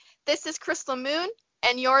This is Crystal Moon,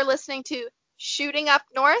 and you're listening to Shooting Up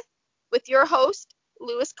North with your host,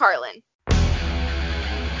 Lewis Carlin.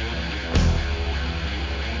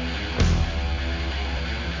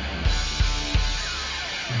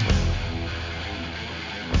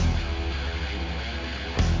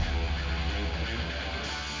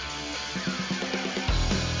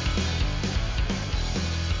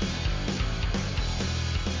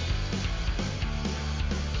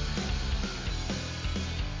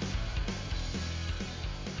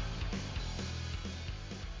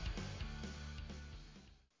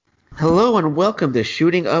 Hello and welcome to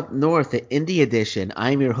Shooting Up North, the Indie Edition.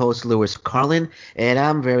 I'm your host, Lewis Carlin, and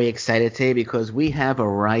I'm very excited today because we have a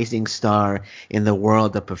rising star in the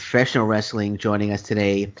world of professional wrestling joining us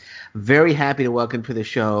today. Very happy to welcome to the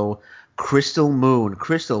show Crystal Moon.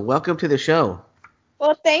 Crystal, welcome to the show.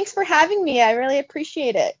 Well, thanks for having me. I really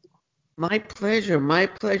appreciate it. My pleasure, my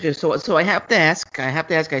pleasure. So I have to ask.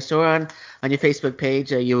 I saw on your Facebook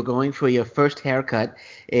page you were going for your first haircut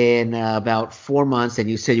in about 4 months, and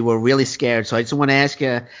you said you were really scared. So I just want to ask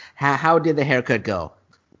you, how did the haircut go?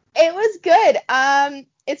 It was good.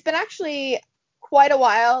 It's been actually quite a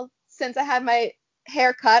while since I had my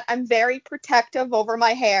hair cut. I'm very protective over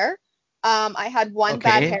my hair. I had one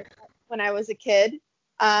bad haircut when I was a kid.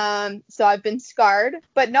 So I've been scarred.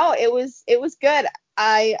 But no, it was good.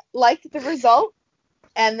 I liked the result,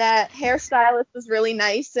 and that hairstylist was really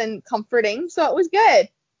nice and comforting, so it was good.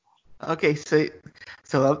 Okay, so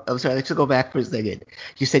I'm sorry. Let's go back for a second.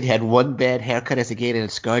 You said you had one bad haircut as a kid, and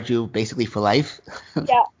it scarred you basically for life.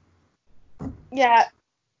 Yeah.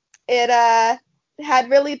 It had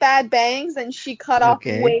really bad bangs, and she cut off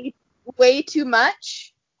Okay. way too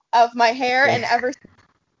much of my hair, Okay. and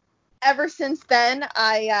ever since then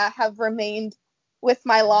I have remained with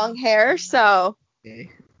my long hair. So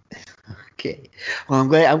Okay. Okay. Well, I'm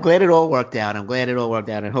glad it all worked out. And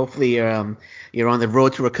hopefully you're on the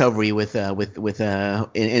road to recovery with in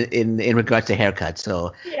regards to haircuts.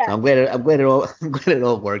 So yeah, I'm glad it all I'm glad it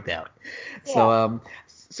all worked out. yeah.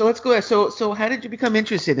 So let's go. So how did you become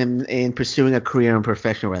interested in pursuing a career in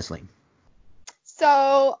professional wrestling?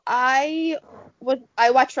 So I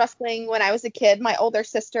watched wrestling when I was a kid. My older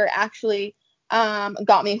sister actually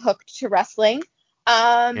got me hooked to wrestling.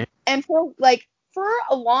 Okay. And for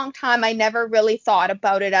a long time I never really thought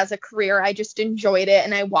about it as a career. I just enjoyed it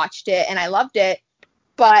and I watched it and I loved it.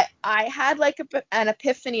 But I had like an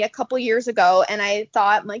epiphany a couple years ago, and I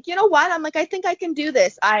thought, I'm like, you know what? I'm like, I think I can do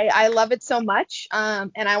this. I love it so much,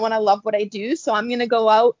 and I want to love what I do, so I'm gonna go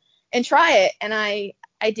out and try it. And I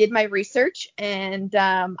did my research, and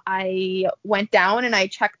I went down and I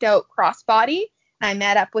checked out Crossbody, and I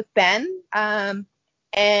met up with Ben, and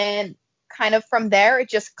kind of from there it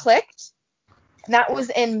just clicked. And that was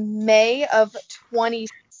in May of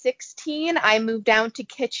 2016. I moved down to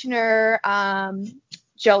Kitchener.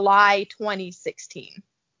 July 2016.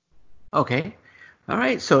 Okay. All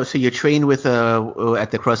right. So you trained with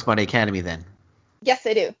at the Crossbody Academy then. Yes,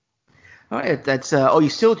 I do. All right. That's oh you're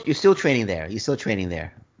still training there. You're still training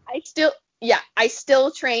there. I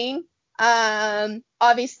still train.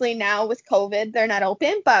 Obviously now with COVID, they're not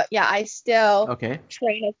open, but yeah, I still Okay.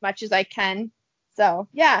 train as much as I can. So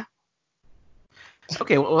yeah.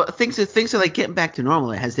 Okay, well, things are like getting back to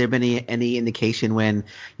normal. Has there been any indication when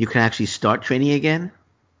you can actually start training again?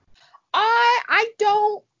 I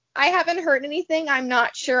don't I haven't heard anything. I'm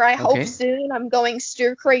not sure. I hope Okay, soon. I'm going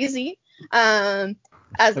stir crazy. Um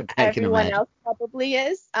as okay, I can everyone imagine. else probably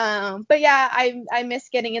is. But yeah, I miss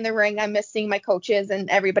getting in the ring. I miss seeing my coaches and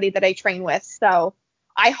everybody that I train with. So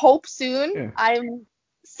I hope soon. Sure. I'm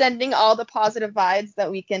sending all the positive vibes that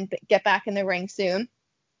we can get back in the ring soon.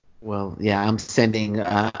 Well, yeah, I'm sending.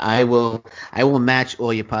 I will match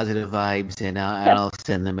all your positive vibes, and I'll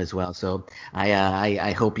send them as well. So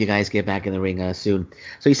I hope you guys get back in the ring soon.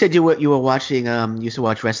 So you said you were watching you used to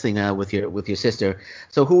watch wrestling with your sister.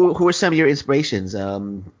 So who were some of your inspirations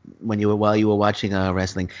when while you were watching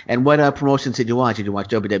wrestling? And what promotions did you watch? Did you watch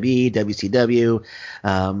WWE, WCW,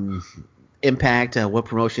 um, Impact? What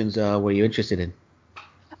promotions were you interested in?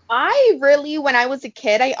 When I was a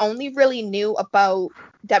kid, I only really knew about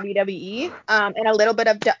WWE, and a little bit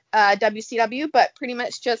of WCW, but pretty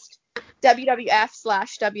much just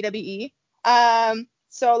WWF/WWE.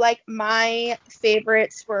 So like my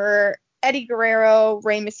favorites were Eddie Guerrero,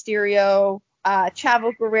 Rey Mysterio,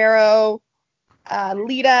 Chavo Guerrero,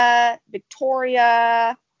 Lita,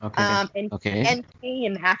 Victoria, Okay. and Okay.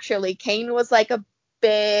 Kane actually. Kane was like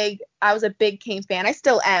I was a big Kane fan. I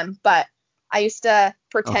still am, but I used to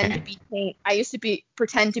pretend to Okay. be Kane. I used to be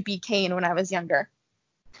pretend to be Kane when I was younger.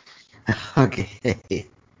 Okay.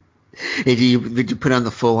 Did you put on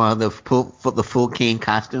the full Kane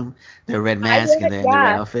costume, the red I mask and did, the red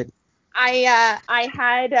yeah. outfit? I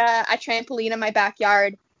had a trampoline in my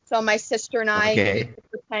backyard, so my sister and I used Okay. to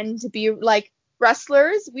pretend to be like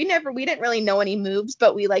wrestlers. We didn't really know any moves,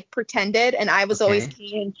 but we like pretended, and I was always Okay.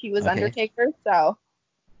 Kane and she was Okay. Undertaker. So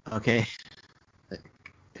Okay.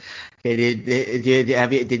 Okay. Did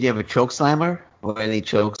you have a choke slammer or any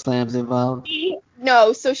choke slams involved?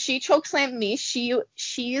 no, so she chokeslammed me.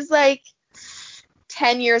 She's like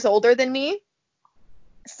 10 years older than me,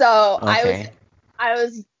 so Okay. I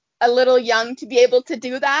was a little young to be able to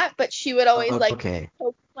do that, but she would always like Okay.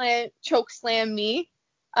 choke slam me,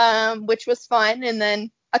 which was fun, and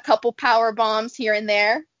then a couple power bombs here and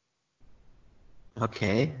there.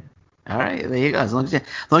 Okay. All right. There you go. As long as you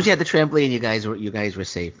had the trampoline, you guys were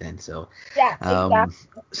safe then. So, Yeah, um, exactly.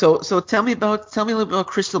 so tell me a little bit about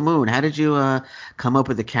Crystal Moon. How did you come up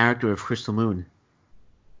with the character of Crystal Moon?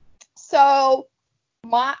 So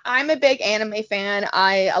I'm a big anime fan.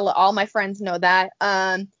 All my friends know that.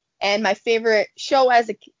 And my favorite show as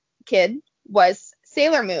a kid was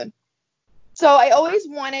Sailor Moon. So I always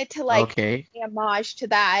wanted to like Okay. pay homage to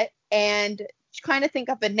that and kind of think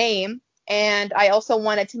of a name. And I also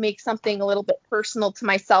wanted to make something a little bit personal to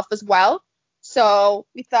myself as well. So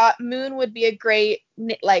we thought Moon would be a great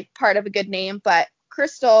like part of a good name, but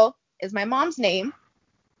Crystal is my mom's name.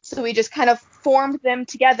 So we just kind of formed them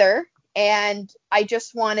together, and I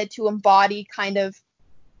just wanted to embody kind of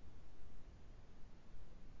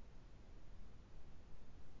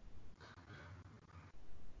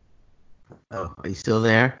Oh, are you still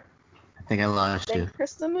there? I think I lost when you.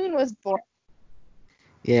 Crystal Moon was born.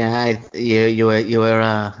 Yeah, you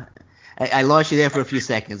were I lost you there for a few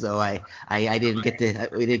seconds, though. I we didn't get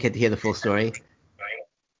to hear the full story.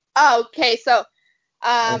 Oh, okay, so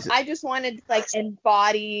I was- I just wanted to like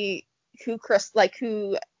embody who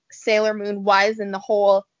Sailor Moon was in the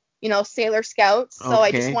whole, Sailor Scouts. So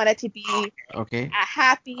I just Okay. wanted to be Okay.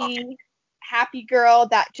 a happy girl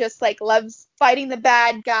that just like loves fighting the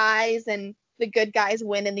bad guys and the good guys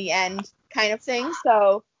win in the end kind of thing.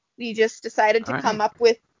 So we just decided to All come right. up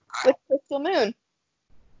with Crystal Moon.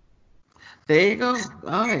 There you go.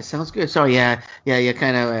 All right, sounds good. Sorry, yeah, you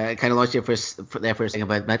kind of lost you for a second,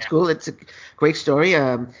 but that's cool. It's a great story.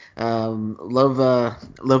 Love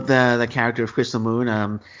the character of Crystal Moon.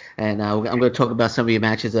 And I'm going to talk about some of your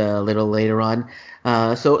matches a little later on.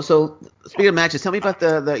 So speaking of matches, tell me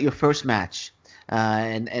about your first match.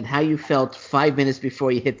 And how you felt 5 minutes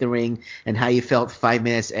before you hit the ring, and how you felt 5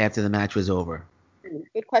 minutes after the match was over.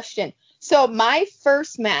 Good question. So my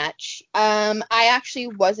first match, I actually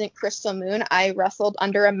wasn't Crystal Moon. I wrestled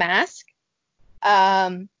under a mask.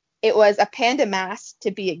 Um, it was a panda mask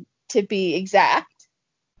to be exact.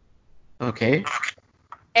 Okay.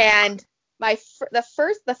 And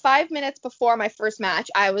the 5 minutes before my first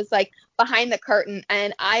match, I was like behind the curtain,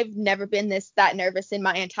 and I've never been that nervous in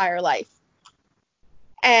my entire life.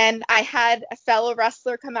 And I had a fellow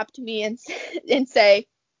wrestler come up to me and and say,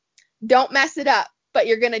 "Don't mess it up, but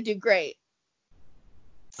you're gonna do great."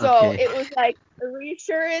 So Okay. it was like a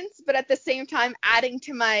reassurance, but at the same time adding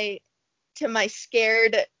to my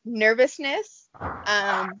scared nervousness.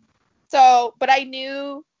 Um, but I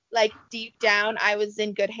knew like deep down I was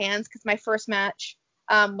in good hands because my first match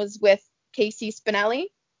was with Casey Spinelli.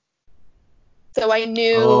 So I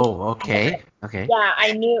knew, Oh, okay. Okay. yeah,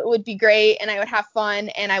 I knew it would be great and I would have fun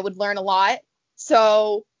and I would learn a lot.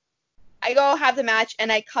 So I go have the match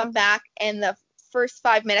and I come back, and the first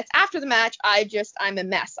 5 minutes after the match, I'm a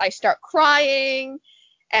mess. I start crying,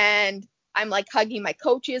 and I'm like hugging my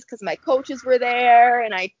coaches because my coaches were there,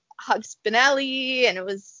 and I hugged Spinelli, and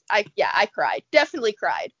I cried, definitely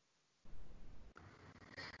cried.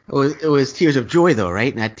 It was tears of joy though,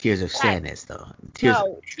 right? Not tears of Yeah, sadness though.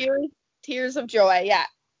 no, tears of joy. Yeah.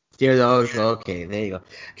 Tears. Oh, okay, there you go.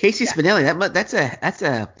 Casey Yeah. Spinelli. That's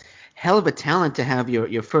a hell of a talent to have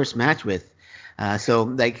your first match with. So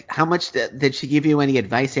like, how much did she give you any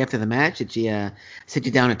advice after the match? Did she sit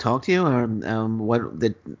you down and talk to you, or what?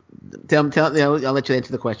 Tell. I'll let you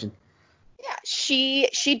answer the question. Yeah,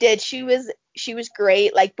 she did. She was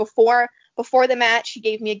great. Like before the match, she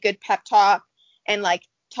gave me a good pep talk and like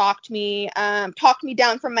talked me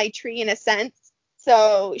down from my tree in a sense.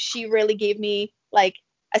 So she really gave me like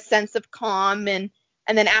a sense of calm, and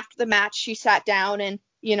then after the match she sat down and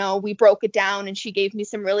we broke it down, and she gave me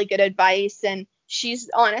some really good advice, and she's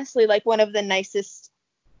honestly like one of the nicest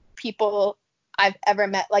people I've ever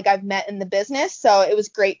met, like I've met in the business. So it was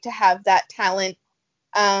great to have that talent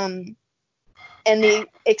um and the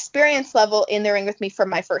experience level in the ring with me for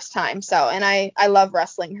my first time. So, and I love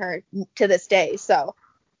wrestling her to this day. So,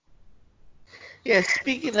 Yeah,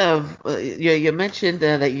 speaking of, you mentioned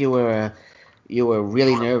that you were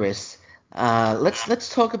really nervous.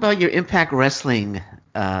 Let's talk about your Impact Wrestling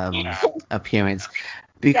appearance Yes.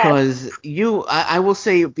 because I will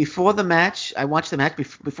say before the match, I watched the match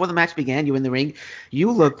before the match began. You were in the ring.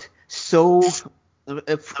 You looked so.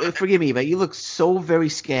 Forgive me, but you looked so very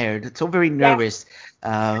scared, so very Yeah. nervous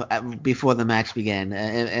before the match began.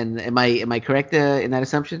 And am I correct in that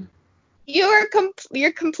assumption? You're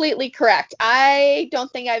completely correct. I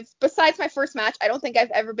don't think besides my first match, I don't think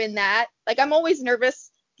I've ever been that. Like, I'm always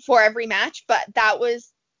nervous before every match, but that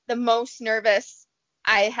was the most nervous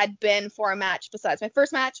I had been for a match besides my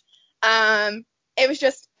first match. It was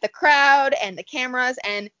just the crowd and the cameras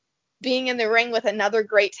and being in the ring with another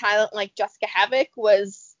great talent like Jessica Havoc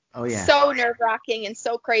was Oh yeah. so nerve-wracking and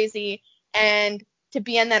so crazy. And to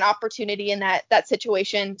be in that opportunity in that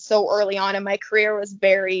situation so early on in my career I was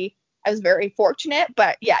very fortunate,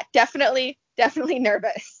 but yeah, definitely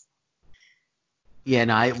nervous. Yeah,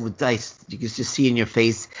 no, you could just see in your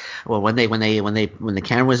face. Well, when the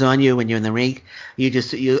camera was on you, when you're in the ring,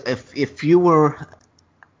 if you were,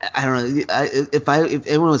 I don't know, if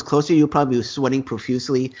anyone was closer, you probably was sweating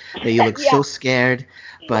profusely. That you looked Yeah. so scared.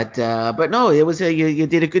 But no, it was you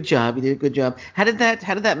did a good job. You did a good job. How did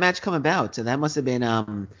that match come about? So that must have been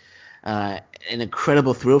an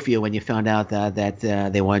incredible thrill for you when you found out that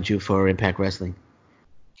they wanted you for Impact Wrestling.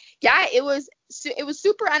 Yeah, it was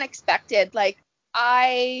super unexpected. Like,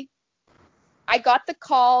 I I got the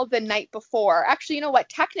call the night before. Actually, you know what?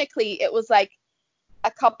 Technically, it was like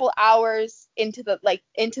a couple hours into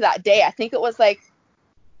that day. I think it was like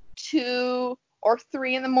 2 or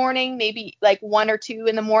 3 in the morning, maybe like 1 or 2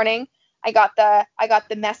 in the morning. I got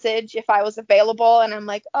the message if I was available, and I'm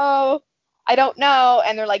like, oh, I don't know.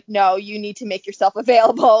 And they're like, no, you need to make yourself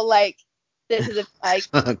available. Like, this is like,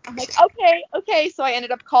 I'm like, okay, okay. So I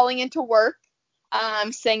ended up calling into work,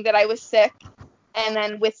 saying that I was sick, and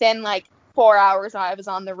then within like 4 hours, I was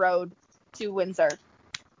on the road to Windsor.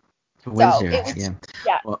 So Windsor, it was, yeah.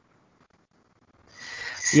 yeah, Well,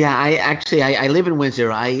 yeah, I live in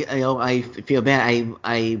Windsor. I feel bad.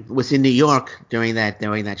 I was in New York during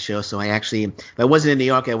that show. So if I wasn't in New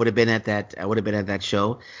York, I would have been at that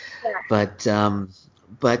show. yeah.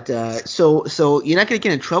 But so you're not gonna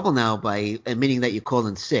get in trouble now by admitting that you called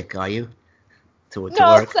in sick, are you? To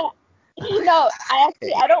No, work? so no,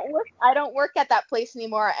 I don't work at that place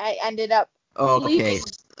anymore. I ended up Oh, okay. leaving.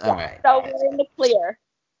 All Yeah, right. so we're in the clear.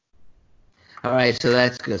 All right. So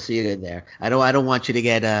that's good. So you're good there. I don't want you to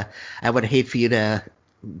get. I would hate for you to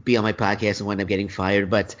be on my podcast and wind up getting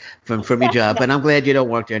fired, but from your job. No. But I'm glad you don't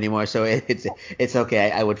work there anymore, so it's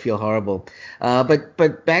okay. I would feel horrible.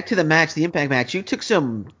 But back to the match, the Impact match. You took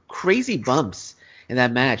some crazy bumps in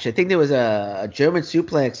that match. I think there was a German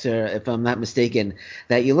suplex, if I'm not mistaken,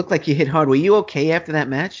 that you looked like you hit hard. Were you okay after that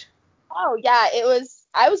match? Oh yeah,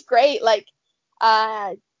 I was great. Like,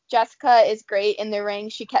 uh Jessica is great in the ring.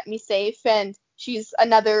 She kept me safe, and she's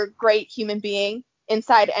another great human being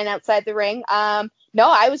inside and outside the ring. No,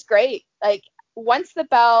 I was great. Like, once the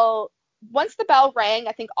bell once the bell rang,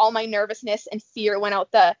 I think all my nervousness and fear went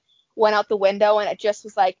out the window, and it just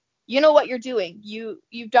was like, you know what you're doing.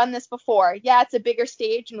 You've done this before. Yeah, it's a bigger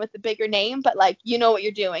stage and with a bigger name, but like, you know what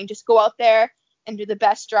you're doing. Just go out there and do the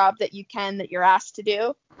best job that you can, that you're asked to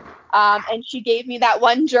do. And she gave me that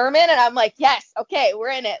one German, and I'm like, yes, okay,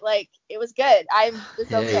 we're in it. Like, it was good. I was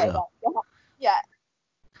There you okay. go. Yeah.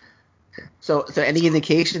 So any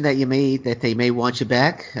indication that they may want you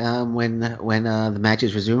back when the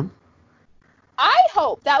matches resume? I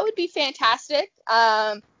hope that would be fantastic.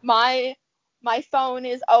 My phone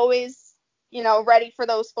is always, ready for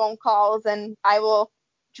those phone calls, and I will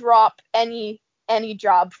drop any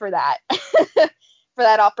job for that for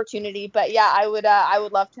that opportunity. But yeah, I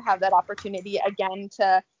would love to have that opportunity again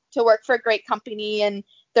to work for a great company, and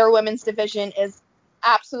their women's division is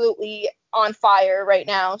absolutely on fire right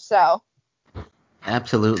now. So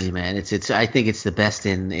Absolutely, man. I think it's the best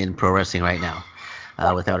in pro wrestling right now,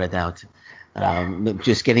 without a doubt. yeah, I mean,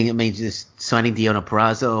 just signing Deonna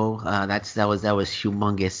Purrazzo, that was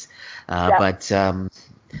humongous. yeah. But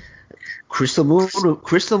Crystal Moon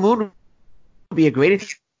would be a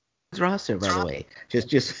great roster, by the way.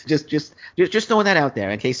 Just throwing that out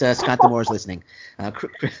there in case Scott Demore is listening. I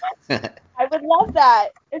would love that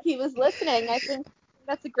if he was listening. I think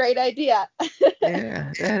that's a great idea.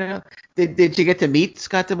 Yeah, I don't know. Did you get to meet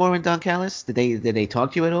Scott Demore and Don Callis? Did they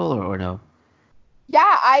talk to you at all or no?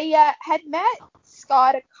 Yeah, I had met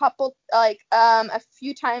Scott a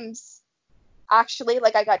few times actually.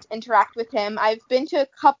 Like, I got to interact with him. I've been to a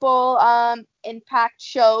couple Impact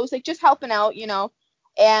shows, like just helping out.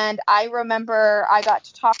 And I remember I got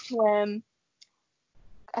to talk to him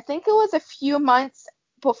I think it was a few months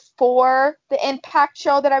before the Impact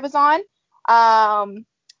show that I was on.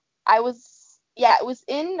 It was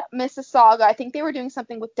in Mississauga. I think they were doing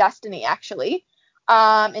something with Destiny actually.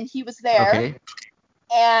 And he was there. Okay.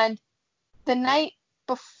 And the night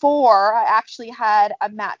before, I actually had a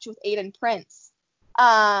match with Aiden Prince.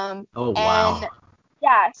 Oh, And wow.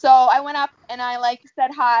 yeah, so I went up and I like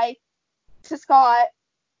said hi to Scott,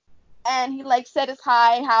 and he like said his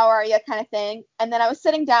hi, how are you kind of thing. And then I was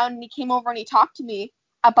sitting down and he came over and he talked to me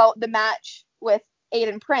about the match with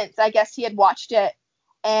Aiden Prince. I guess he had watched it,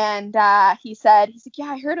 and he's like, yeah,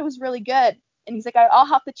 I heard it was really good. And he's like, I'll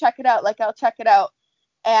have to check it out. Like, I'll check it out.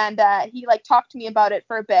 And he like talked to me about it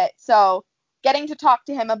for a bit. So getting to talk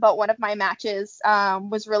to him about one of my matches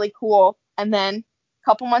was really cool. And then a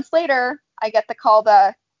couple months later, I get the call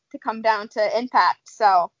to come down to Impact.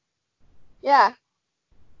 So yeah.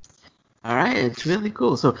 All right, it's really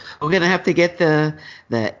cool. So we're gonna have to get the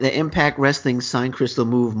Impact Wrestling Sign Crystal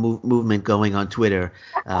movement going on Twitter.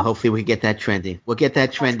 Hopefully we get that trending. We'll get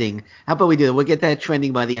that trending. How about we do that? We'll get that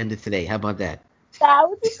trending by the end of today. How about that? That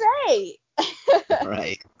would be great. All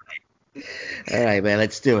right. All right, man.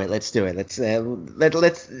 Let's do it. Let's do it. Let's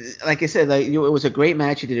like I said, it was a great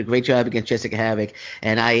match. You did a great job against Jessica Havoc,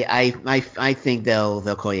 and I think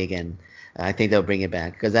they'll call you again. I think they'll bring it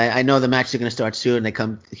back because I know the matches are going to start soon. They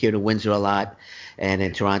come here to Windsor a lot and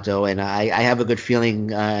in Toronto, and I have a good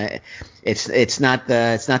feeling it's not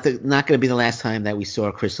going to be the last time that we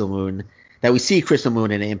saw Crystal Moon that we see Crystal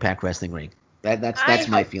Moon in an Impact Wrestling ring. I That's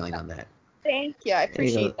my hope feeling so. on that. Thank you. I There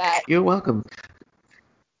you go. appreciate that. You're welcome.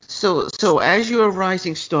 So as you're a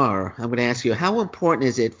rising star, I'm going to ask you, how important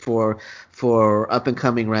is it for up and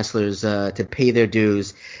coming wrestlers to pay their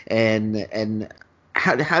dues, and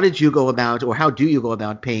how did you go about, or how do you go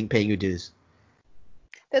about paying your dues?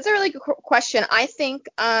 That's a really good question. I think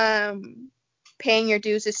paying your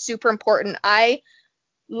dues is super important. I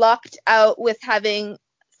lucked out with having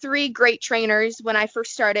three great trainers when I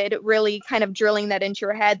first started, really kind of drilling that into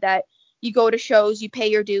your head that you go to shows, you pay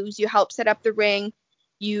your dues, you help set up the ring,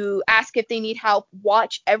 you ask if they need help,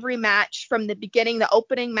 watch every match from the beginning, the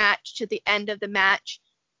opening match to the end of the match,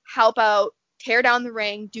 help out, tear down the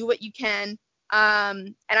ring, do what you can.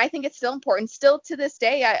 And I think it's still important. Still to this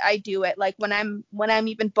day, I do it. Like when I'm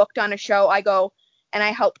even booked on a show, I go and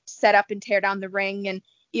I help set up and tear down the ring. And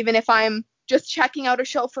even if I'm just checking out a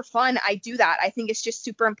show for fun, I do that. I think it's just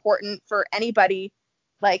super important for anybody,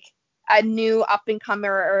 like a new up and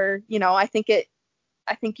comer, or I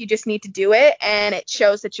think you just need to do it, and it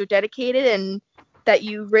shows that you're dedicated and that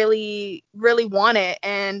you really, really want it.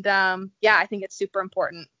 And yeah, I think it's super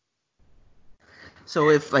important. So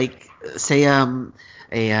if like say a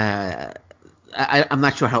I'm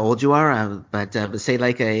not sure how old you are, but say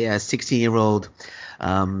like a 16-year-old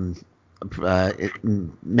um,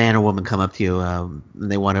 man or woman come up to you and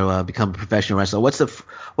they want to become a professional wrestler. What's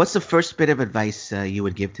the first bit of advice you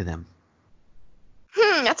would give to them?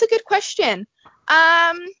 That's a good question.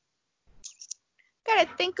 Gotta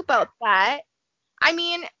think about that. I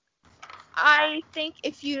mean, I think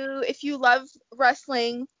if you love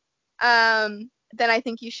wrestling, then I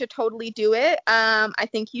think you should totally do it. I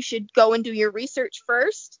think you should go and do your research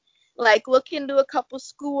first. Like look into a couple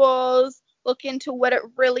schools, look into what it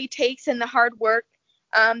really takes and the hard work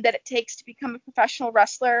that it takes to become a professional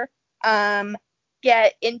wrestler. Um,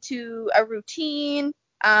 get into a routine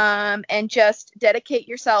and just dedicate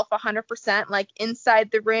yourself 100%, like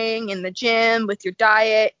inside the ring, in the gym, with your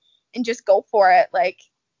diet, and just go for it. Like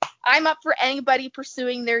I'm up for anybody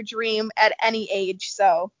pursuing their dream at any age.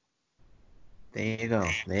 So There you go.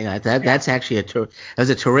 There you go. That's actually that was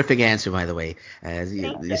a terrific answer, by the way. As thank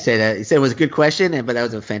you you. said, you said it was a good question, but that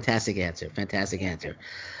was a fantastic answer. Fantastic answer.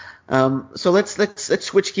 So let's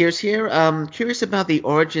switch gears here. Curious about the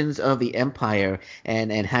origins of the Empire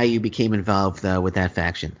and how you became involved with that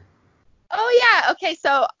faction. Oh yeah. Okay.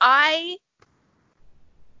 So I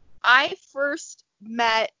first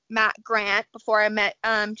met Matt Grant before I met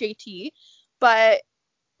JT, but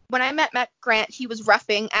when I met Matt Grant, he was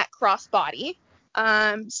roughing at Crossbody.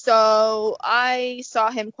 So I saw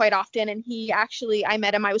him quite often, and I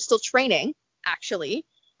met him. I was still training, actually.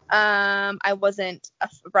 I wasn't a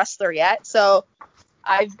wrestler yet, so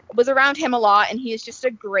I was around him a lot, and he is just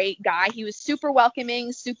a great guy. He was super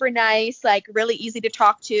welcoming, super nice, like really easy to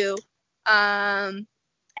talk to. Um,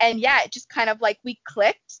 and yeah, it just kind of like we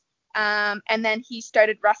clicked. And then he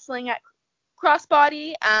started wrestling at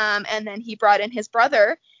Crossbody, and then he brought in his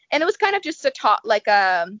brother, and it was kind of just a talk, like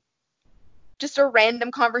just a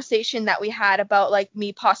random conversation that we had about like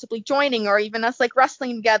me possibly joining, or even us like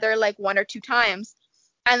wrestling together like one or two times.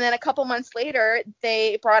 And then a couple months later,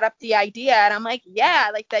 they brought up the idea, and I'm like,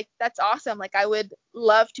 yeah, like that's awesome. Like I would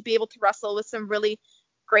love to be able to wrestle with some really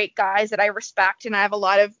great guys that I respect and I have a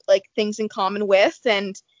lot of like things in common with.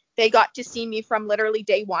 And they got to see me from literally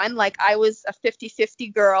day one. Like I was a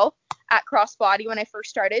 50-50 girl at Crossbody when I first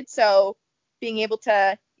started. So being able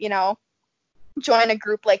to, join a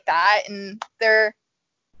group like that, and they're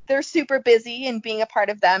super busy, and being a part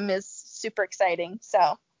of them is super exciting.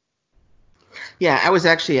 So Yeah, I was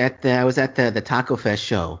actually at the Taco Fest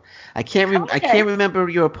show. I okay. can't remember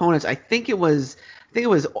your opponents. I think it was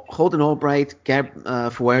Holden Albright, Gab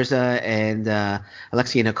Fuerza, and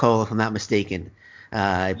Alexia Nicole, if I'm not mistaken.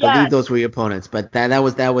 I believe those Yes. were your opponents. But that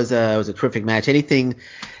was a terrific match. Anything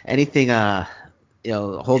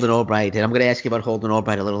Holden Albright, and I'm going to ask you about Holden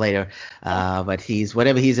Albright a little later. But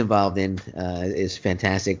whatever he's involved in is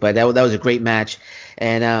fantastic. But that was a great match.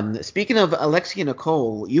 And speaking of Alexia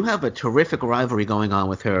Nicole, you have a terrific rivalry going on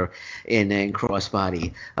with her in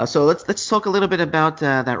Crossbody. So let's talk a little bit about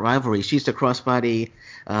that rivalry. She's the Crossbody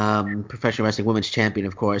professional wrestling women's champion,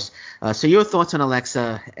 of course. So your thoughts on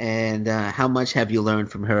Alexa, and how much have you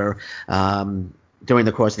learned from her during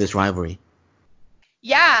the course of this rivalry?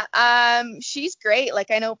 Yeah, she's great. Like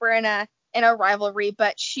I know we're in a rivalry,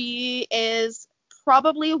 but she is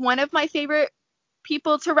probably one of my favorite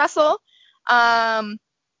people to wrestle. Um,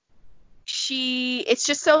 it's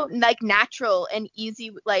just so like natural and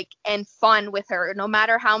easy, like and fun with her. No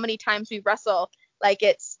matter how many times we wrestle, like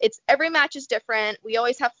it's every match is different. We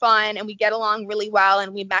always have fun and we get along really well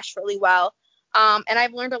and we mesh really well. And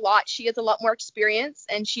I've learned a lot. She has a lot more experience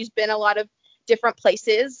and she's been a lot of different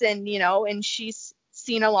places, and and she's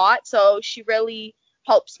seen a lot, so she really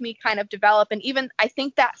helps me kind of develop. And even I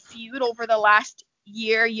think that feud over the last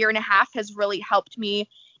year and a half has really helped me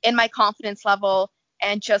in my confidence level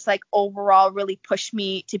and just like overall really pushed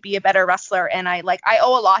me to be a better wrestler. And I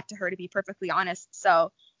owe a lot to her, to be perfectly honest.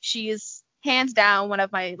 So she's hands down one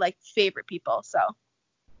of my like favorite people. So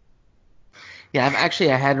Yeah, I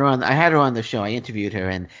had her on the show. I interviewed her,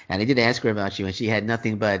 and I did ask her about you, and she had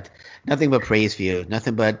nothing but praise for you,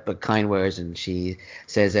 nothing but kind words. And she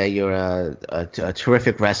says that you're a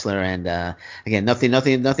terrific wrestler, and again,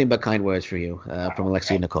 nothing but kind words for you from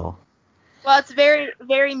Alexia Nicole. well, it's very,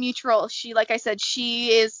 very mutual. She, like I said, she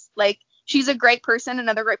is like, she's a great person,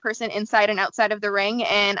 another great person inside and outside of the ring.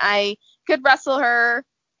 And I could wrestle her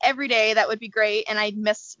every day. That would be great. And I'd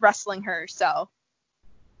miss wrestling her. So,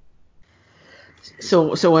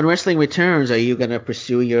 So when wrestling returns, are you gonna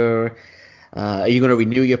pursue your are you gonna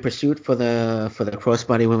renew your pursuit for the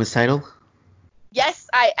crossbody women's title? yes,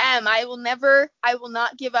 I am. I will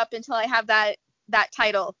not give up until I have that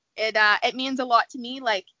title. It means a lot to me.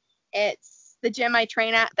 Like, it's the gym I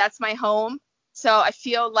train at. That's my home. So I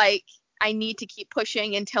feel like I need to keep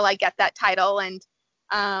pushing until I get that title. And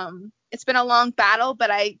it's been a long battle,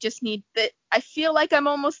 but I just need that. I feel like I'm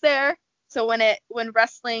almost there. So when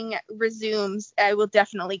wrestling resumes, I will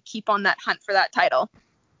definitely keep on that hunt for that title.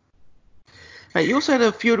 Right, you also had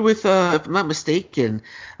a feud with, if I'm not mistaken,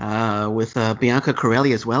 with Bianca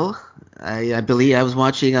Corelli as well. I believe I was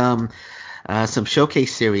watching some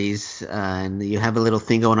showcase series, and you have a little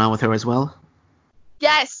thing going on with her as well.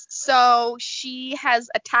 Yes, so she has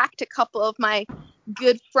attacked a couple of my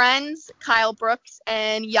good friends, Kyle Brooks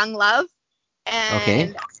and Young Love, Okay,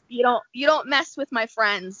 and you don't mess with my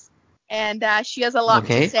friends. And she has a lot to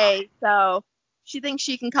okay, say, so she thinks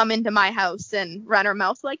she can come into my house and run her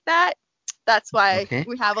mouth like that. That's why okay,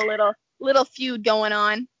 we have a little feud going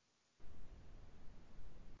on.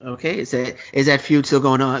 okay. Is that feud still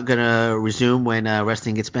going on? Gonna resume when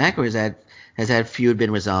wrestling gets back, or is that has that feud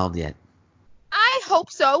been resolved yet? I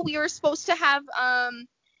hope so. We were supposed to have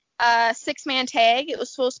a six-man tag. It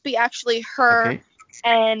was supposed to be actually her Okay.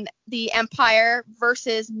 and the Empire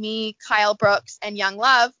versus me, Kyle Brooks, and Young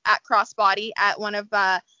Love at Crossbody at one of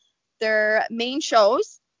their main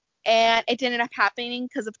shows. And it didn't end up happening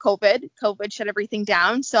because of COVID. COVID shut everything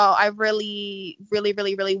down. So I really, really,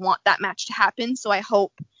 really, really want that match to happen. So I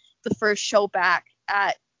hope the first show back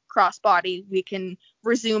at Crossbody, we can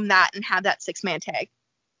resume that and have that six-man tag.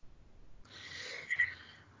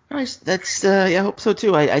 Nice. That's yeah, I hope so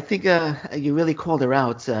too. I think you really called her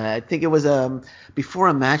out. I think it was before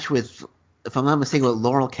a match with, if I'm not mistaken, with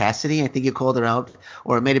Laurel Cassidy. I think you called her out,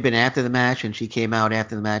 or it may have been after the match, and she came out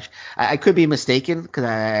after the match. I could be mistaken because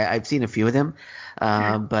I've seen a few of them.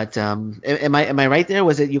 But am I right there?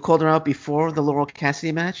 Was it you called her out before the Laurel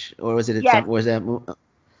Cassidy match, or was it at Yes, some was that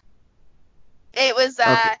it was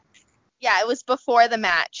okay? yeah, it was before the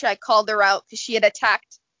match. I called her out because she had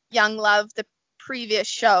attacked Young Love the previous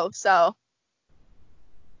show. So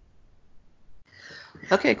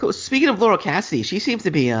Okay, cool. Speaking of Laura Cassidy, she seems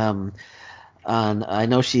to be I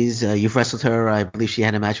know she's you've wrestled her. I believe she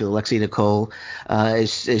had a match with Alexi Nicole.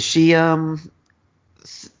 Is she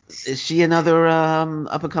another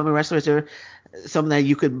up and coming wrestler? Is there something that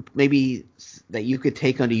you could maybe that you could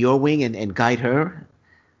take under your wing and guide her?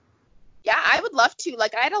 Yeah, I would love to.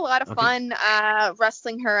 Like, I had a lot of Okay. fun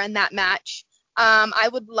wrestling her in that match. I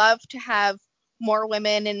would love to have more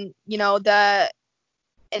women and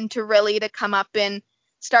to really to come up and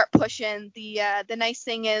start pushing. The nice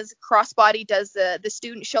thing is Crossbody does the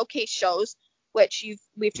student showcase shows, which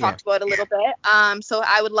we've Yeah. talked about a little bit. So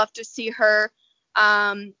I would love to see her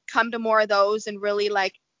come to more of those and really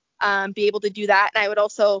like be able to do that. And I would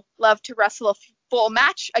also love to wrestle a full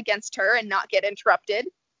match against her and not get interrupted.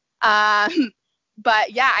 Um,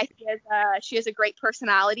 but yeah, she has a great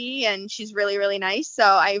personality and she's really, really nice. So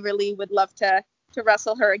I really would love to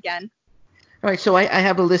wrestle her again. All right, so I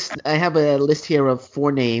have a list. I have a list here of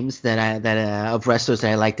four names that of wrestlers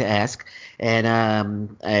that I like to ask, and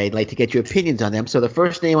I'd like to get your opinions on them. So the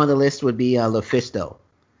first name on the list would be Lufisto.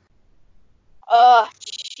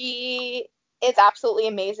 She is absolutely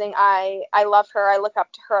amazing. I love her. I look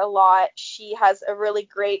up to her a lot. She has a really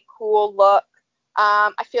great, cool look.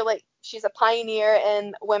 I feel like she's a pioneer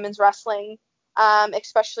in women's wrestling,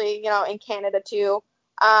 especially in Canada too.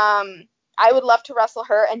 I would love to wrestle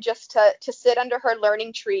her and just to sit under her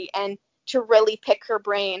learning tree and to really pick her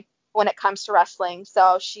brain when it comes to wrestling.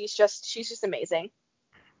 So she's just amazing.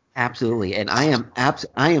 Absolutely, and I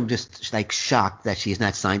am just like shocked that she's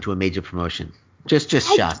not signed to a major promotion. Just I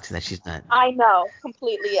shocked that she's not. I know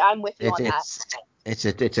completely. I'm with you It's on that. it's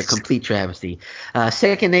it's a complete travesty.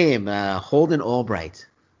 Second name, Holden Albright.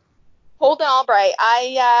 Holden Albright.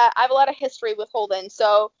 I have a lot of history with Holden.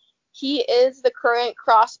 So he is the current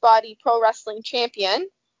crossbody pro wrestling champion,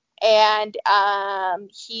 and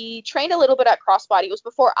he trained a little bit at crossbody. It was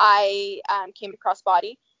before I came to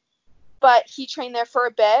crossbody, but he trained there for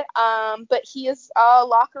a bit. But he is a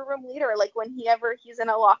locker room leader. Like whenever he's in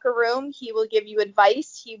a locker room, he will give you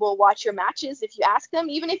advice. He will watch your matches if you ask him.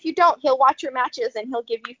 Even if you don't, he'll watch your matches and he'll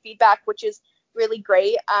give you feedback, which is really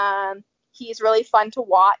great. He's really fun to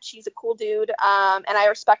watch. He's a cool dude, and I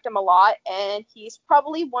respect him a lot. And he's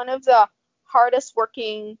probably one of the hardest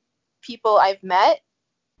working people I've met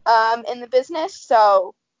in the business.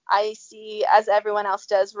 So I see, as everyone else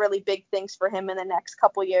does, really big things for him in the next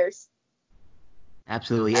couple years.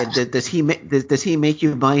 Absolutely. And does he make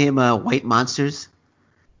you buy him White Monsters?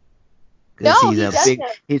 Because No, he doesn't.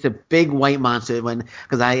 he's a big white monster.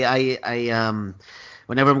 Because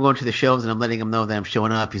whenever I'm going to the shows and I'm letting him know that I'm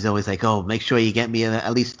showing up, he's always like, oh, make sure you get me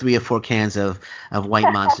at least 3 or 4 cans of white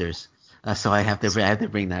monsters. So I have to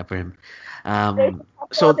bring that for him. There's Um, a couple.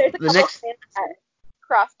 so There's a the couple next, fans at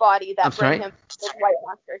Crossbody I'm that bring sorry. him with White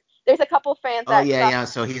Monsters. There's a couple fans Oh at yeah, Cross. yeah.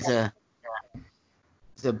 So he's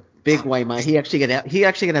a big white man. He actually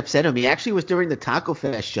got upset at me. Actually, it was during the Taco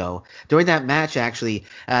Fest show. During that match, actually,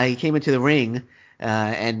 he came into the ring,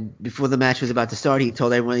 and before the match was about to start, he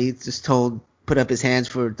told everyone. He just put up his hands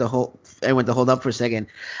for everyone to hold up for a second.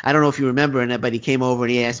 I don't know if you remember it, but he came over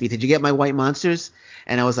and he asked me, "Did you get my white monsters?"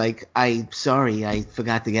 And I was like, Sorry, I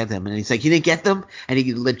forgot to get them." And he's like, "You didn't get them?" And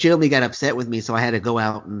he legitimately got upset with me, so I had to go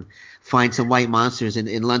out and find some white monsters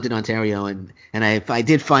in London, Ontario, and I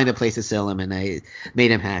did find a place to sell them, and I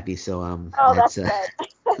made him happy. So Oh, that's that's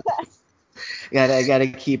good.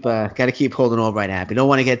 gotta keep holding Albright happy. Don't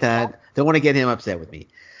want to get him upset with me.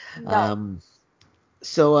 No. Um,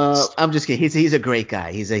 so I'm just kidding. He's a great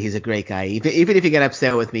guy. He's a great guy. Even if he got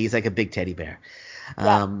upset with me, he's like a big teddy bear.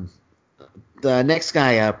 Yeah. Um, the next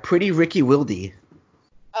guy, Pretty Ricky Wilde.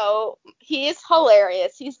 Oh, he is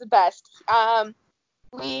hilarious. He's the best.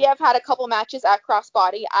 We have had a couple matches at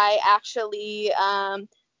Crossbody. I actually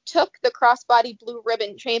took the Crossbody Blue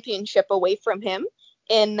Ribbon Championship away from him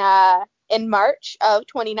in March of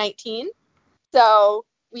 2019. So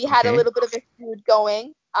we had a Okay. little bit of a feud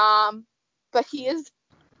going. But he is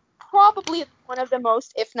probably one of the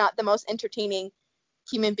most, if not the most entertaining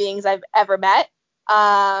human beings I've ever met.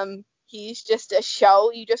 He's just a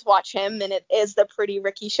show. You just watch him, and it is the Pretty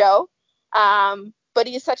Ricky show. But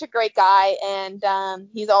he's such a great guy, and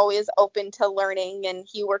he's always open to learning, and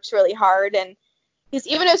he works really hard. And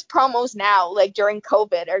even his promos now, like during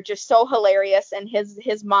COVID, are just so hilarious, and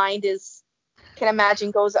his mind can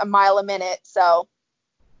imagine goes a mile a minute. So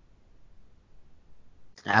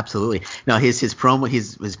Absolutely. No, his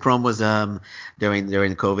promos during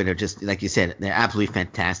COVID are just like you said, they're absolutely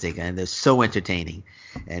fantastic and they're so entertaining.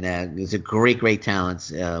 And he's a great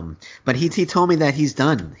talent. But he told me that he's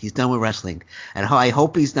done. He's done with wrestling. And I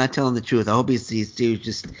hope he's not telling the truth. I hope he's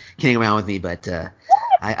just kidding around with me. But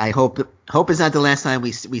I hope it's not the last time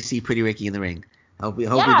we see Pretty Ricky in the ring.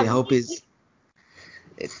 Yeah, Hope is.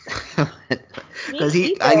 me Because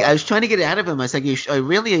I either. was trying to get it out of him. I was like,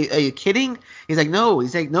 are you kidding? He's like, no.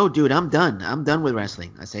 He's like, no, dude, I'm done. I'm done with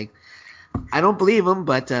wrestling. I say, I don't believe him,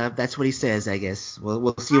 but that's what he says, I guess.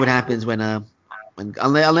 We'll see what happens when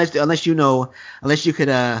unless you know, unless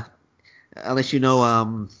you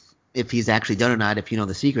know if he's actually done or not. If you know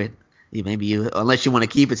the secret, unless you want to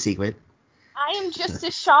keep it secret. I am just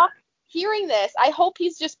as shocked hearing this. I hope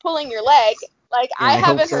he's just pulling your leg. Like, Yeah, I I hope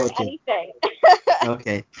haven't so heard too. anything.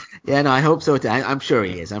 Okay. Yeah, no, I hope so too. I'm sure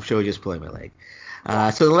he is. I'm sure he's just pulling my leg.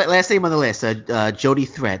 Yeah. So the last name on the list, Jody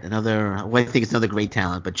Threat, I think it's another great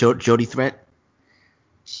talent, but Jody Threat.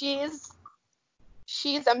 She's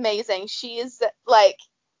she's amazing. She's like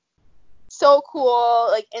so cool,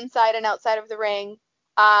 like inside and outside of the ring.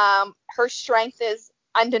 Her strength is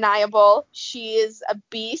undeniable. She is a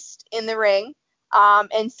beast in the ring.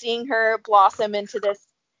 And seeing her blossom into this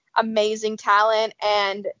amazing talent,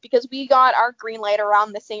 and because we got our green light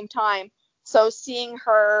around the same time, so seeing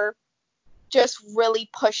her just really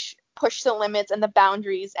push the limits and the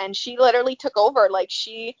boundaries, and she literally took over. Like,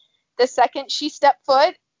 the second she stepped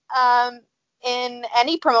foot um, in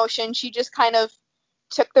any promotion, she just kind of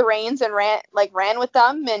took the reins and ran with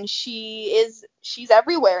them, and she's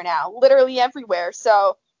everywhere now, literally everywhere.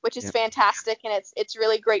 So, which is Yep. fantastic, and it's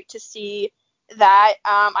really great to see that.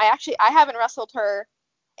 I haven't wrestled her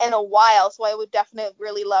in a while, so I would definitely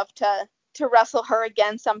really love to wrestle her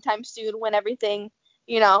again sometime soon when everything,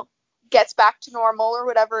 you know, gets back to normal, or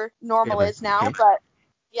whatever Yeah, normal but is now. okay. But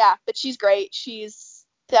yeah, but she's great. She's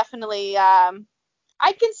definitely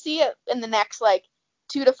I can see it in the next like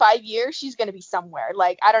 2 to 5 years. She's going to be somewhere.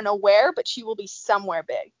 Like, I don't know where, but she will be somewhere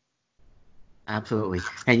big. Absolutely.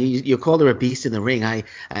 And you called her a beast in the ring.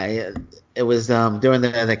 It was during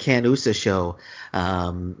the Can Usa show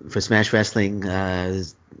for Smash Wrestling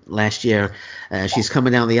last year. She's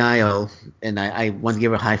coming down the aisle, and I wanted to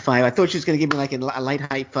give her a high five. I thought she was going to give me like a light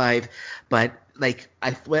high five, but like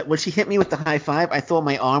when she hit me with the high five, I thought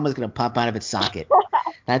my arm was going to pop out of its socket.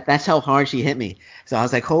 That's how hard she hit me. So I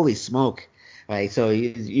was like, holy smoke. Right, so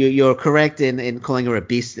you're correct in calling her a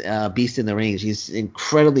beast in the ring. She's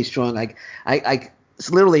incredibly strong. Like it's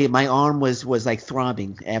literally my arm was like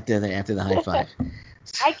throbbing after the high five.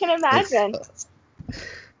 I can imagine.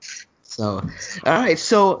 So, all right.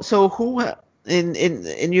 So who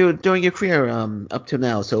in your during your career up to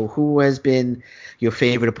now? So who has been your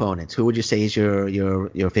favorite opponent? Who would you say is your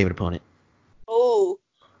favorite opponent? Oh,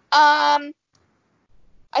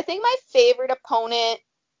 I think my favorite opponent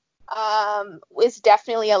is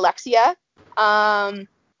definitely Alexia.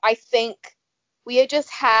 I think we just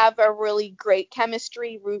have a really great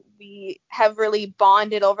chemistry. We have really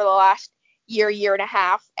bonded over the last year and a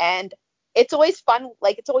half, and it's always fun.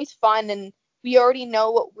 Like, it's always fun, and we already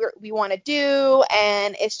know what we want to do,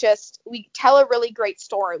 and it's just we tell a really great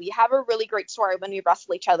story. We have a really great story when we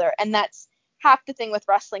wrestle each other, and that's half the thing with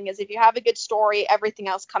wrestling is if you have a good story, everything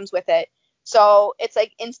else comes with it. So it's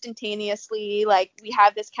like instantaneously, like, we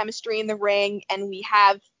have this chemistry in the ring, and we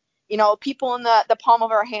have, people in the palm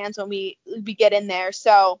of our hands when we get in there.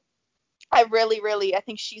 So I really, really, I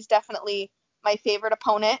think she's definitely my favorite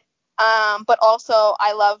opponent. But also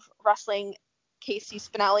I love wrestling Casey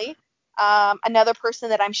Spinelli. Another person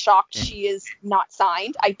that I'm shocked Yeah. she is not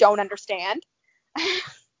signed. I don't understand.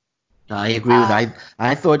 I agree with Uh,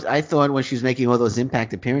 I thought when she was making all those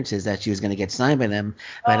Impact appearances that she was going to get signed by them,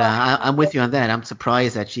 but I'm with you on that. I'm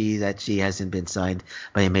surprised that she hasn't been signed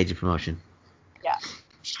by a major promotion. yeah,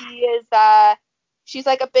 she is. She's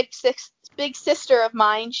like a big sister of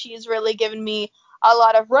mine. She's really given me a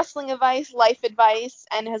lot of wrestling advice, life advice,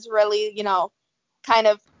 and has really, kind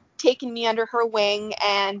of taken me under her wing,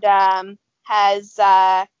 and has,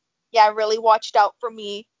 yeah, really watched out for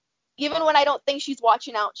me. Even when I don't think she's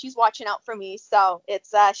watching out for me. So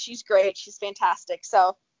she's great. She's fantastic.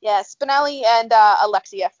 So yeah, Spinelli and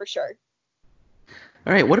Alexia for sure.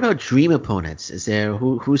 All right, what about dream opponents? Is there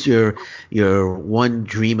who's your one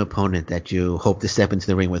dream opponent that you hope to step into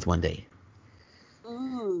the ring with one day?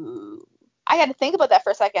 Ooh, I had to think about that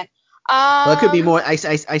for a second. Well, it could be Um, more. I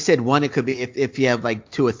said one. It could be if you have like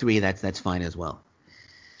two or three, that's fine as well.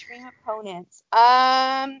 Dream opponents.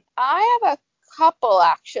 I have a couple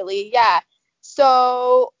actually. Yeah.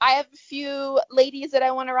 So I have a few ladies that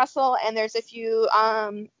I want to wrestle, and there's a few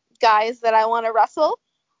guys that I want to wrestle.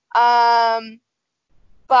 Um,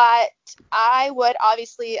 but I would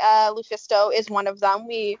obviously Lufisto is one of them.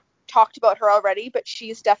 We talked about her already, but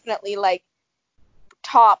she's definitely like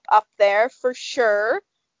top up there for sure.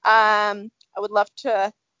 I would love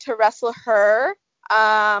to wrestle her.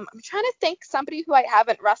 I'm trying to think somebody who I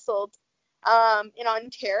haven't wrestled in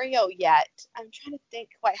Ontario yet. I'm trying to think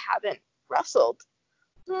who I haven't wrestled.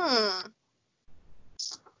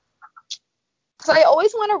 So I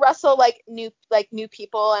always want to wrestle like new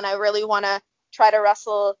people, and I really want to try to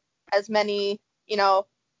wrestle as many,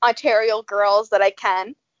 Ontario girls that I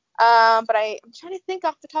can. But I'm trying to think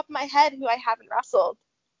off the top of my head who I haven't wrestled.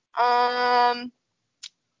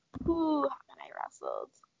 Who haven't I wrestled?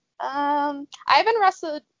 I haven't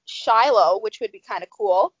wrestled Shiloh, which would be kind of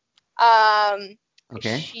cool.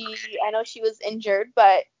 Okay. I know she was injured,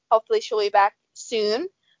 but hopefully she'll be back soon.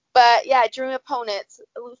 But yeah, dream opponents.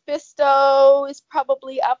 Lufisto is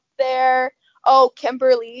probably up there. Oh,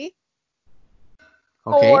 Kimberly,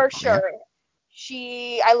 Okay. for Yeah. sure.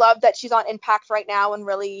 I love that she's on Impact right now and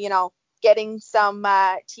really, getting some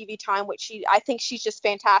TV time, which I think she's just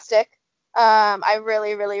fantastic. I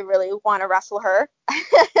really, really, really want to wrestle her.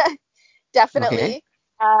 Okay. Definitely.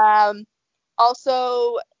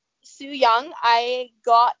 Also, Sue Young, I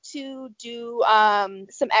got to do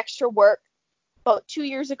some extra work about 2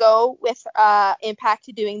 years ago with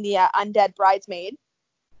Impact doing the Undead Bridesmaid.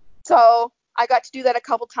 So I got to do that a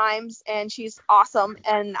couple times, and she's awesome,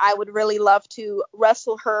 and I would really love to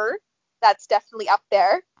wrestle her. That's definitely up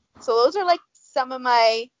there. So those are like some of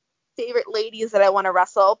my favorite ladies that I want to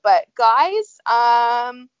wrestle. But guys,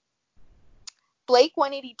 Blake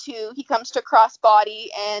 182, he comes to Crossbody,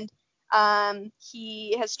 and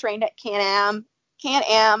he has trained at Can-Am,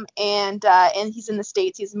 and he's in the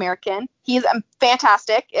States. He's American. He's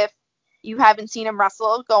fantastic. If you haven't seen him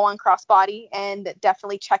wrestle, go on Crossbody and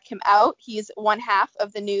definitely check him out. He's one half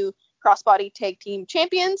of the new Crossbody Tag Team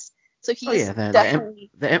Champions. So Oh he's yeah,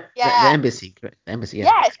 definitely, the yeah, embassy, the embassy.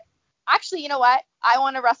 Yeah. yeah. Actually, you know what? I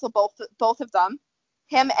want to wrestle both of them,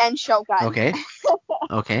 him and Shogun. Okay.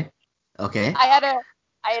 Okay. Okay. I had a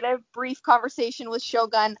I had a brief conversation with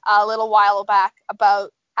Shogun a little while back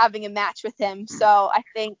about having a match with him. So I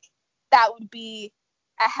think that would be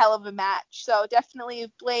a hell of a match. So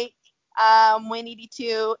definitely Blake,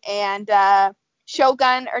 182, and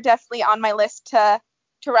Shogun are definitely on my list to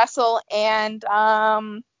wrestle. And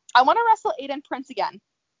I want to wrestle Aiden Prince again.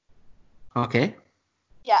 Okay.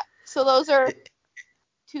 Yeah. So those are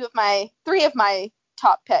three of my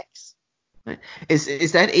top picks.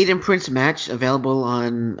 Is that Aiden Prince match available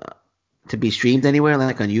on to be streamed anywhere,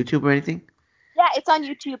 like on YouTube or anything? Yeah, it's on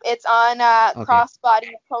YouTube. It's on Okay.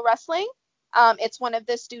 Crossbody Pro Wrestling. It's one of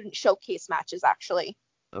the student showcase matches, actually.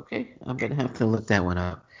 Okay. I'm gonna have to look that one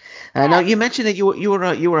up. Now Yeah, you mentioned that you were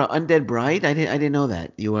an undead bride. I didn't know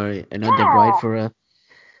that you were an undead bride yeah, for a.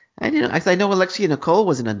 I didn't. I know Alexia Nicole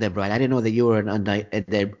was an undead bride. I didn't know that you were an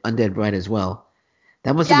undead bride as well.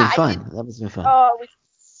 That must have yeah. been I did. fun. That must have been fun. Oh, it was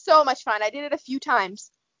so much fun. I did it a few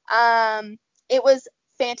times. It was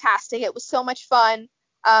fantastic. It was so much fun.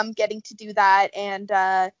 Getting to do that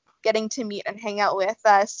and getting to meet and hang out with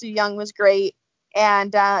Sue Young was great.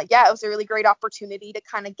 And yeah, it was a really great opportunity to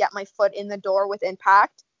kind of get my foot in the door with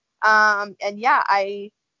Impact. And yeah,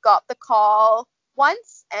 I got the call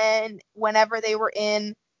once, and whenever they were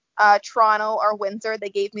in Toronto or Windsor, they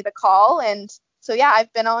gave me the call. And so yeah,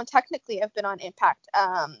 I've been on Impact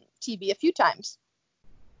TV a few times.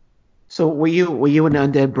 So were you an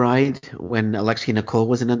undead bride when Alexia Nicole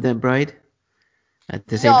was an undead bride at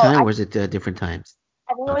the same No, time, or was it different times?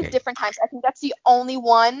 I think it was Okay. different times. I think that's the only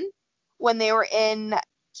one when they were in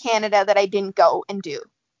Canada that I didn't go and do.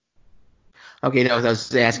 Okay, no, I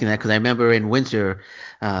was asking that because I remember in Windsor,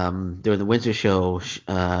 during the Windsor show,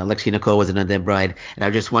 Alexia Nicole was an undead bride, and I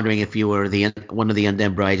was just wondering if you were one of the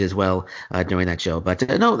undead brides as well during that show. But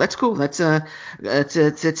no, that's cool. That's how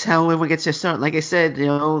everyone gets their start. Like I said,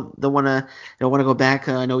 don't wanna go back.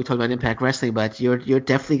 I know we talked about Impact Wrestling, but you're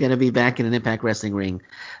definitely gonna be back in an Impact Wrestling ring,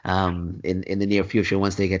 in the near future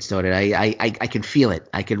once they get started. I can feel it.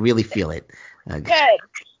 I can really feel it. Good.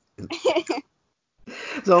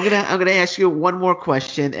 So I'm gonna ask you one more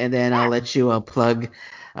question, and then I'll Yeah. let you plug.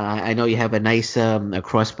 I know you have a nice a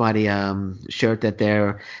crossbody shirt that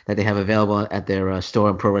they have available at their store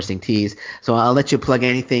on Pro Wrestling Tees. So I'll let you plug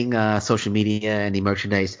anything, social media, any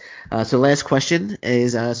merchandise. So last question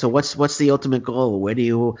is, so what's the ultimate goal? Where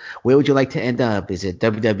would you like to end up? Is it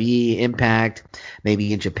WWE, Impact,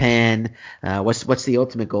 maybe in Japan? What's the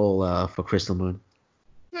ultimate goal for Crystal Moon?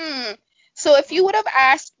 Hmm. So if you would have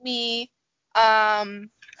asked me a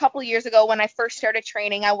couple years ago when I first started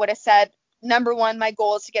training, I would have said number one, my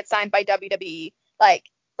goal is to get signed by WWE, like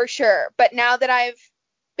for sure. But now that I've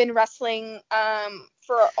been wrestling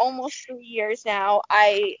for almost 3 years now,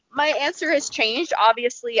 I my answer has changed.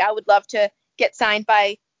 Obviously, I would love to get signed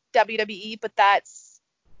by WWE, but that's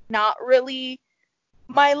not really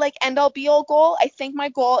my like end all be all goal. I think my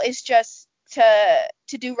goal is just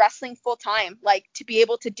to do wrestling full time, like to be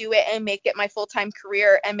able to do it and make it my full time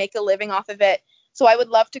career and make a living off of it. So I would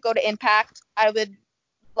love to go to Impact. I would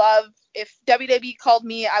love if WWE called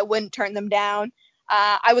me, I wouldn't turn them down.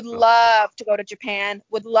 I would Oh. love to go to Japan.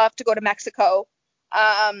 Would love to go to Mexico.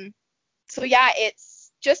 So yeah,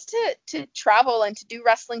 it's just to travel and to do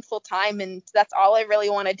wrestling full time, and that's all I really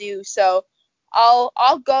want to do. So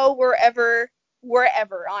I'll go wherever,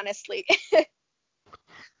 honestly.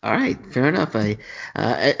 All right, fair enough.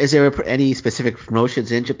 Is there any specific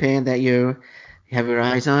promotions in Japan that you have your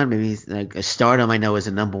eyes on? Maybe like a Stardom, I know is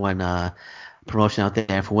the number one promotion out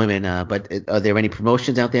there for women. But are there any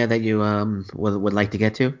promotions out there that you would like to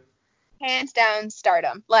get to? Hands down,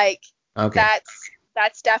 Stardom. Like Okay.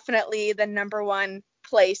 that's definitely the number one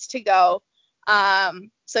place to go.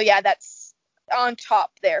 So yeah, that's on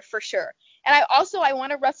top there for sure. And I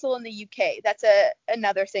want to wrestle in the UK. That's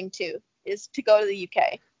another thing too, is to go to the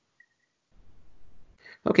UK.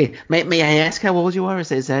 Okay. May I ask how old you are?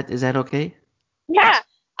 Is that okay? Yeah,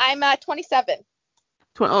 I'm 27.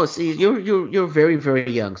 Oh, see, you're very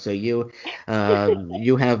very young, so you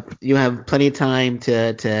have plenty of time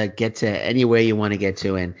to get to anywhere you want to get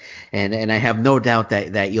to, and I have no doubt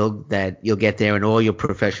that you'll get there, and all your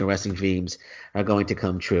professional wrestling dreams are going to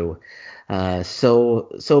come true.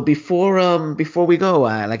 So before we go,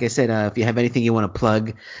 like I said, if you have anything you want to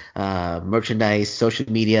plug, merchandise,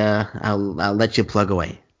 social media, I'll let you plug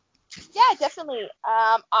away. Yeah, definitely.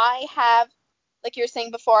 I have, like you were saying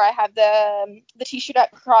before, I have the T-shirt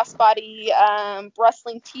at Crossbody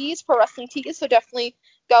Wrestling Tees, Pro Wrestling Tees. So definitely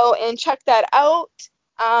go and check that out.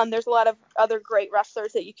 There's a lot of other great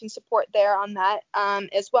wrestlers that you can support there on that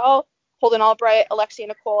as well. Holden Albright, Alexia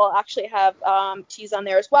Nicole actually have tees on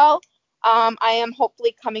there as well. I am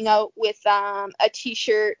hopefully coming out with a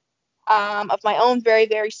T-shirt of my own very,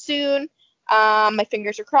 very soon. My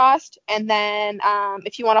fingers are crossed. And then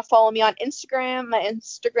if you want to follow me on Instagram, my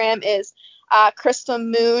Instagram is Crystal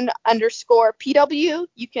Moon _ PW.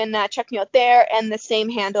 You can check me out there, and the same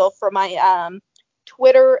handle for my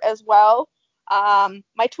Twitter as well.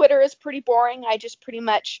 My Twitter is pretty boring. I just pretty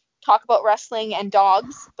much talk about wrestling and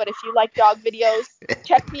dogs. But if you like dog videos,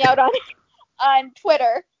 check me out on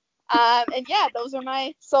Twitter. And yeah, those are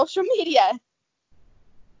my social media.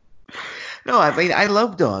 No, I mean I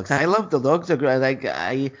love dogs. I love the dogs are great. Like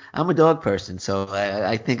I'm a dog person, so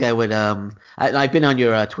I think I would I've been on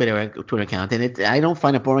your Twitter account, and I don't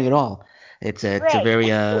find it boring at all. It's a Great. very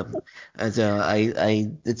it's a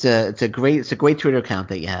I it's a great Twitter account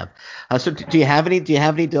that you have. So do you have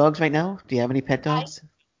any dogs right now? Do you have any pet I dogs?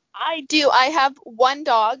 I do. I have one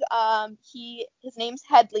dog. His name's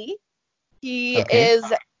Headley. He Okay.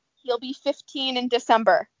 is he'll be 15 in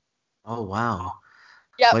December. Oh wow.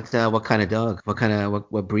 Yep. What kind of dog?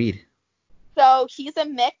 What breed? So he's a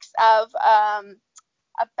mix of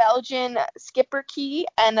a Belgian Schipperke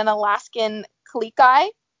and an Alaskan Kalikai.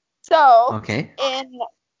 So Okay. in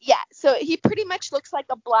yeah, so he pretty much looks like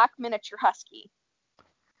a black miniature husky.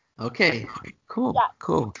 Okay, cool, Yeah.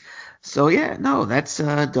 cool. So yeah, no, that's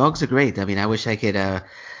dogs are great. I mean, I wish I could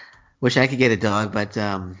get a dog, but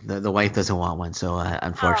the wife doesn't want one, so Oh,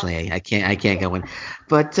 unfortunately I can't get one.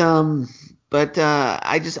 But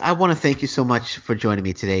I want to thank you so much for joining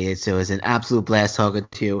me today. It was an absolute blast talking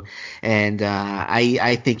to you, and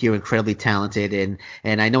I think you're incredibly talented,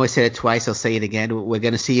 and I know I said it twice. I'll say it again. We're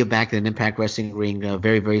gonna see you back in an Impact Wrestling ring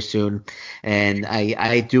very very soon, and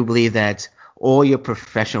I do believe that all your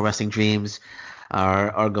professional wrestling dreams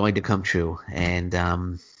are going to come true. And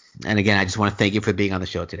again, I just want to thank you for being on the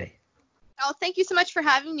show today. oh, thank you so much for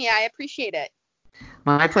having me. I appreciate it.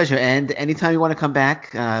 My pleasure. And anytime you want to come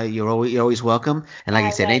back, you're always welcome. And like I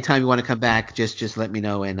I said, would. anytime you want to come back, just let me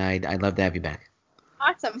know, and I'd love to have you back.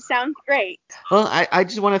 Awesome. Sounds great. Well, I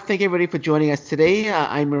just want to thank everybody for joining us today.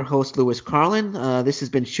 I'm your host, Lewis Carlin. This has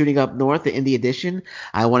been Shooting Up North, the Indie Edition.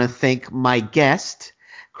 I want to thank my guest,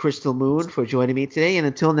 Crystal Moon, for joining me today. And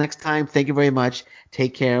until next time, thank you very much.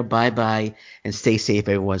 Take care. Bye bye. And stay safe,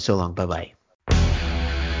 everyone. So long. Bye bye.